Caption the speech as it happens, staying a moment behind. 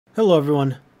Hello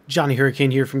everyone, Johnny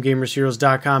Hurricane here from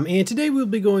GamersHeroes.com, and today we'll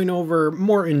be going over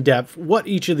more in depth what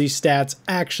each of these stats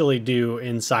actually do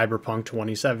in Cyberpunk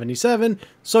 2077,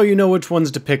 so you know which ones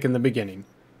to pick in the beginning.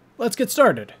 Let's get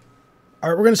started.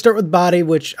 Alright, we're going to start with body,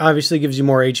 which obviously gives you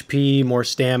more HP, more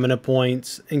stamina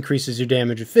points, increases your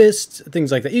damage of fists,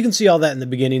 things like that. You can see all that in the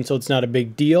beginning, so it's not a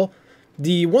big deal.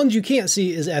 The ones you can't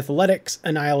see is Athletics,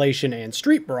 Annihilation, and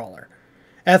Street Brawler.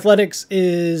 Athletics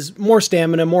is more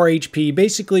stamina, more HP.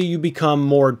 Basically, you become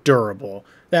more durable.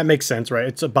 That makes sense, right?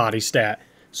 It's a body stat.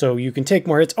 So you can take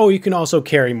more hits. Oh, you can also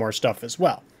carry more stuff as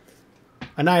well.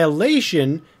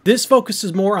 Annihilation, this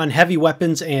focuses more on heavy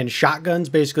weapons and shotguns.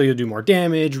 Basically, you'll do more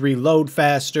damage, reload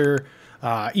faster,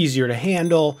 easier to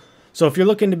handle. So if you're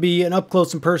looking to be an up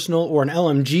close and personal or an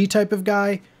LMG type of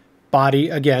guy, body,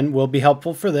 again, will be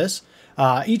helpful for this.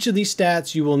 Each of these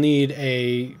stats, you will need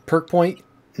a perk point,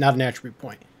 not an attribute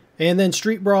point. And then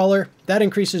Street Brawler, that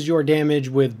increases your damage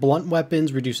with blunt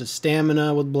weapons, reduces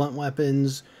stamina with blunt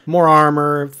weapons, more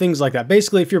armor, things like that.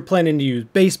 Basically, if you're planning to use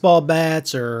baseball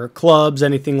bats or clubs,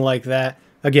 anything like that,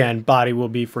 again, body will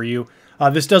be for you.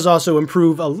 This does also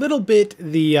improve a little bit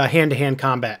the hand-to-hand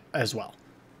combat as well.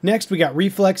 Next, we got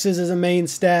Reflexes as a main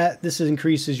stat. This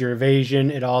increases your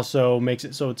evasion. It also makes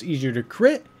it so it's easier to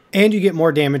crit. And you get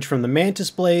more damage from the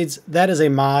Mantis Blades. That is a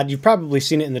mod. You've probably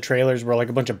seen it in the trailers where like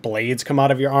a bunch of blades come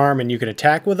out of your arm and you can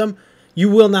attack with them. You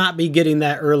will not be getting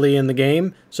that early in the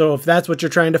game. So if that's what you're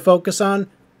trying to focus on,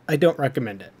 I don't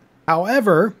recommend it.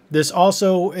 However, this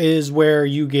also is where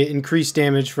you get increased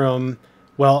damage from,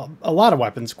 well, a lot of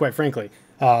weapons, quite frankly.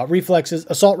 Reflexes,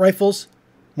 assault rifles,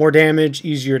 more damage,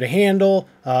 easier to handle.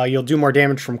 You'll do more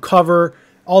damage from cover.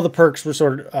 All the perks for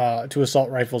to assault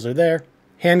rifles are there.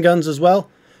 Handguns as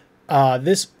well.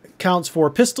 This counts for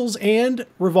pistols and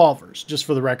revolvers, just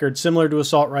for the record, similar to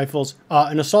assault rifles.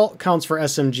 An assault counts for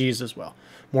SMGs as well.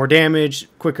 More damage,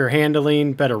 quicker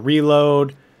handling, better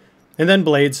reload. And then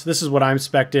blades, this is what I'm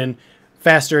spec'd in.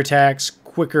 Faster attacks,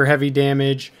 quicker heavy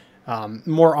damage,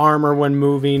 more armor when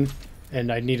moving,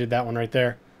 and I needed that one right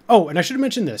there. Oh, and I should have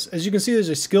mentioned this. As you can see, there's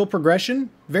a skill progression,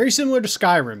 very similar to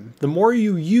Skyrim. The more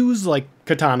you use, like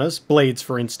katanas, blades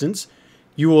for instance,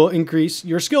 you will increase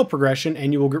your skill progression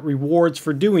and you will get rewards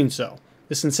for doing so.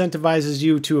 This incentivizes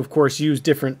you to, of course, use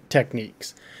different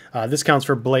techniques. This counts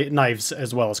for knives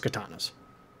as well as katanas.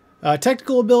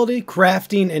 Technical ability,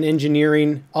 crafting, and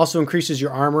engineering also increases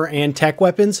your armor and tech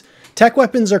weapons. Tech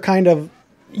weapons are kind of,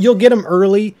 you'll get them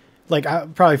early, like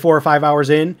probably 4 or 5 hours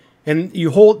in, and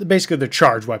you hold, basically they're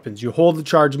charge weapons. You hold the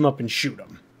charge them up and shoot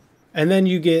them. And then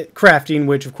you get crafting,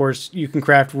 which of course you can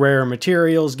craft rare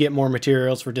materials, get more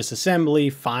materials for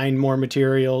disassembly, find more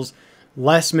materials,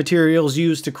 less materials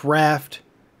used to craft.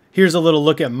 Here's a little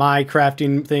look at my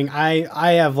crafting thing.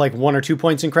 I have like 1 or 2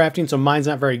 points in crafting, so mine's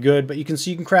not very good, but you can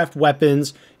see you can craft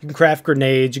weapons, you can craft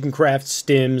grenades, you can craft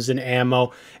stims and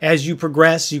ammo. As you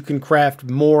progress, you can craft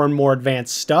more and more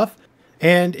advanced stuff.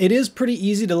 And it is pretty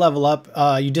easy to level up.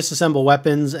 You disassemble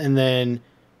weapons and then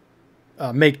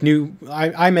make new.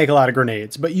 I make a lot of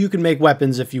grenades, but you can make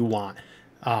weapons if you want.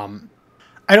 I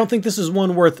don't think this is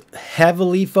one worth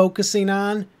heavily focusing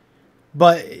on,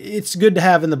 but it's good to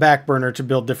have in the back burner to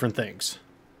build different things.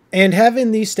 And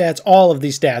having these stats, all of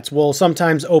these stats, will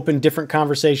sometimes open different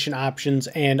conversation options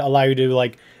and allow you to,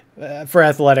 like, for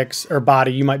athletics or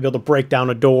body, you might be able to break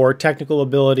down a door. Technical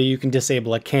ability, you can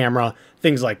disable a camera,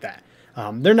 things like that.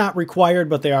 They're not required,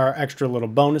 but they are extra little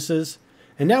bonuses.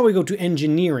 And now we go to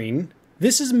engineering.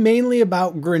 This is mainly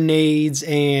about grenades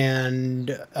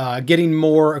and getting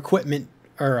more equipment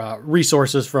or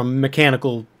resources from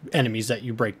mechanical enemies that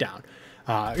you break down.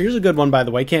 Here's a good one, by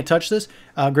the way. Can't touch this.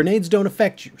 Grenades don't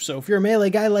affect you. So if you're a melee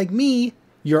guy like me,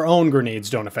 your own grenades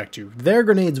don't affect you. Their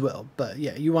grenades will, but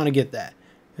yeah, you want to get that.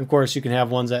 And of course, you can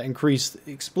have ones that increase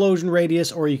the explosion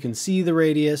radius, or you can see the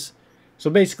radius. So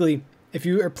basically, if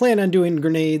you are planning on doing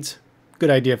grenades, good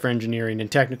idea for engineering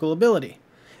and technical ability.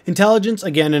 Intelligence,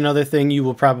 again, another thing you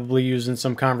will probably use in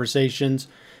some conversations.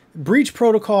 Breach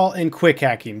protocol and quick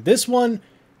hacking. This one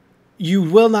you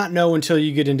will not know until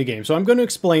you get into game. So I'm going to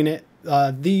explain it.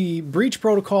 The breach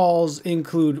protocols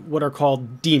include what are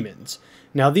called demons.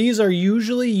 Now these are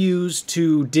usually used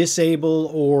to disable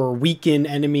or weaken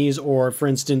enemies, or for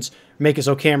instance, make it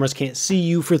so cameras can't see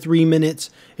you for 3 minutes.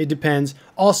 It depends.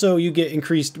 Also, you get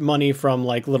increased money from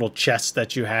like little chests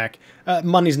that you hack.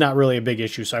 Money's not really a big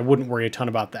issue, so I wouldn't worry a ton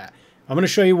about that. I'm going to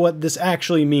show you what this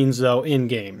actually means though in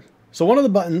game. So one of the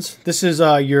buttons, this is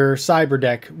your cyber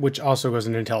deck, which also goes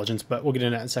into intelligence, but we'll get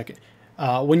into that in a second.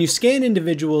 When you scan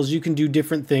individuals, you can do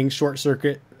different things, short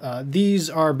circuit. These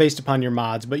are based upon your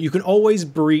mods, but you can always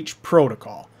breach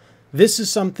protocol. this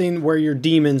is something where your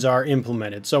demons are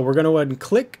implemented. So we're going to go ahead and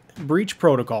click Breach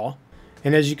Protocol.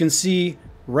 And as you can see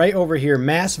right over here,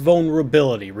 Mass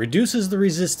Vulnerability reduces the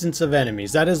resistance of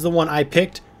enemies. That is the one I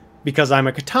picked because I'm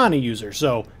a katana user.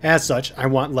 So as such, I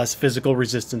want less physical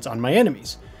resistance on my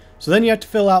enemies. So then you have to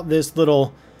fill out this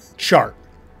little chart.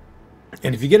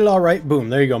 And if you get it all right, boom,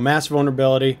 there you go, Mass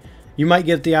Vulnerability. You might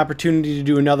get the opportunity to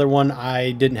do another one.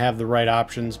 I didn't have the right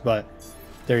options, but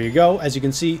there you go. As you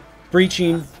can see,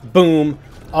 breaching, boom,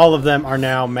 all of them are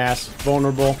now mass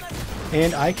vulnerable.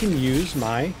 And I can use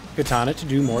my katana to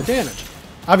do more damage.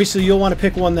 Obviously, you'll want to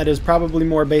pick one that is probably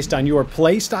more based on your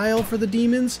play style for the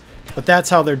demons, but that's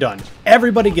how they're done.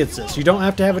 Everybody gets this. You don't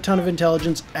have to have a ton of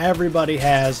intelligence. Everybody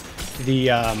has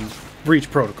the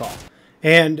breach protocol.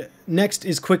 And next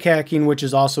is quick hacking, which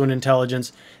is also an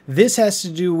intelligence. This has to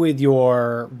do with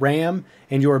your RAM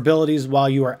and your abilities while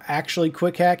you are actually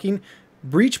quick hacking.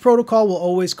 Breach protocol will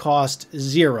always cost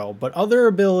 0, but other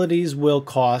abilities will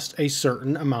cost a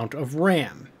certain amount of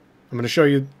RAM. I'm going to show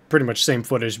you pretty much the same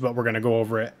footage, but we're going to go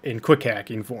over it in quick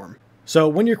hacking form. So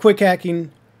when you're quick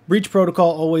hacking, breach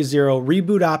protocol always 0,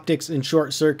 reboot optics and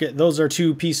short circuit. Those are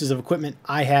two pieces of equipment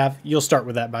I have. You'll start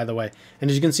with that, by the way.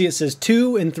 And as you can see, it says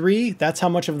 2 and 3. That's how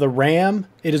much of the RAM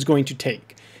it is going to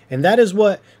take. And that is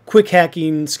what quick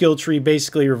hacking skill tree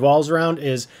basically revolves around,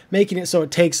 is making it so it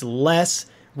takes less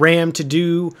RAM to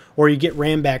do, or you get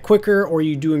RAM back quicker, or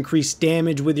you do increased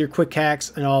damage with your quick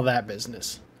hacks and all that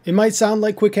business. It might sound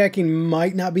like quick hacking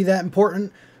might not be that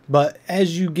important, but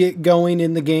as you get going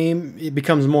in the game, it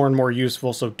becomes more and more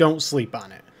useful, so don't sleep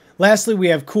on it. Lastly, we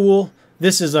have cool.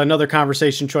 This is another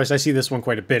conversation choice. I see this one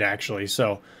quite a bit, actually.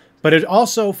 But it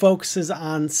also focuses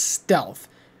on stealth.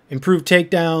 Improved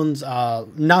takedowns,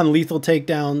 non-lethal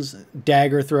takedowns,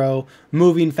 dagger throw,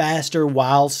 moving faster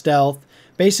while stealth.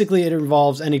 Basically, it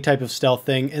involves any type of stealth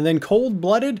thing. And then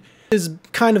cold-blooded is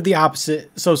kind of the opposite.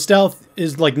 So stealth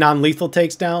is like non-lethal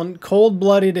takes down.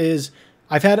 Cold-blooded is,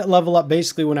 I've had it level up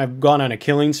basically when I've gone on a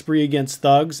killing spree against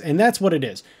thugs. And that's what it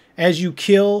is. As you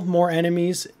kill more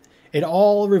enemies, it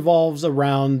all revolves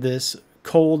around this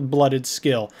cold-blooded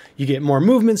skill. You get more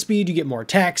movement speed, you get more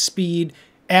attack speed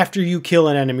after you kill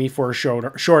an enemy for a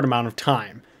short amount of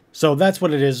time. So that's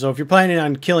what it is. So if you're planning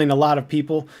on killing a lot of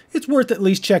people, it's worth at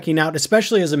least checking out,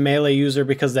 especially as a melee user,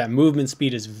 because that movement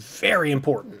speed is very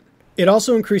important. It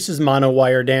also increases mono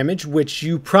wire damage, which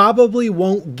you probably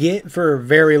won't get for a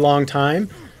very long time.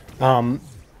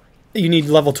 You need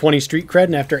level 20 street cred,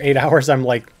 and after 8 hours, I'm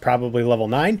like probably level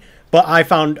 9. But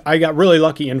I got really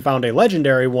lucky and found a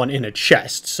legendary one in a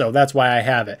chest, so that's why I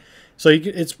have it. So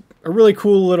it's a really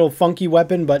cool little funky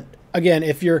weapon, but again,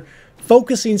 if you're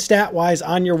focusing stat-wise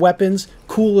on your weapons,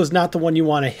 cool is not the one you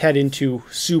want to head into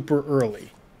super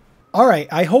early. Alright,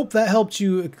 I hope that helped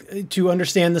you to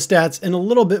understand the stats in a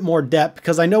little bit more depth,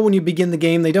 because I know when you begin the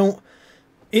game, they don't...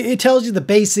 It tells you the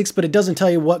basics, but it doesn't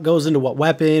tell you what goes into what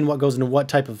weapon, what goes into what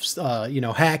type of,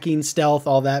 hacking, stealth,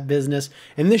 all that business.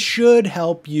 And this should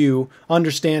help you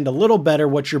understand a little better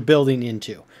what you're building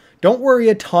into. Don't worry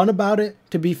a ton about it,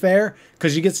 to be fair,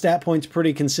 because you get stat points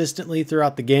pretty consistently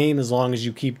throughout the game as long as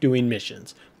you keep doing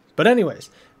missions. But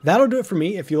anyways, that'll do it for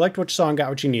me. If you liked what you saw and got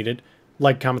what you needed,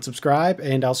 like, comment, subscribe,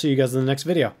 and I'll see you guys in the next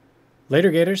video.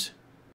 Later, Gators.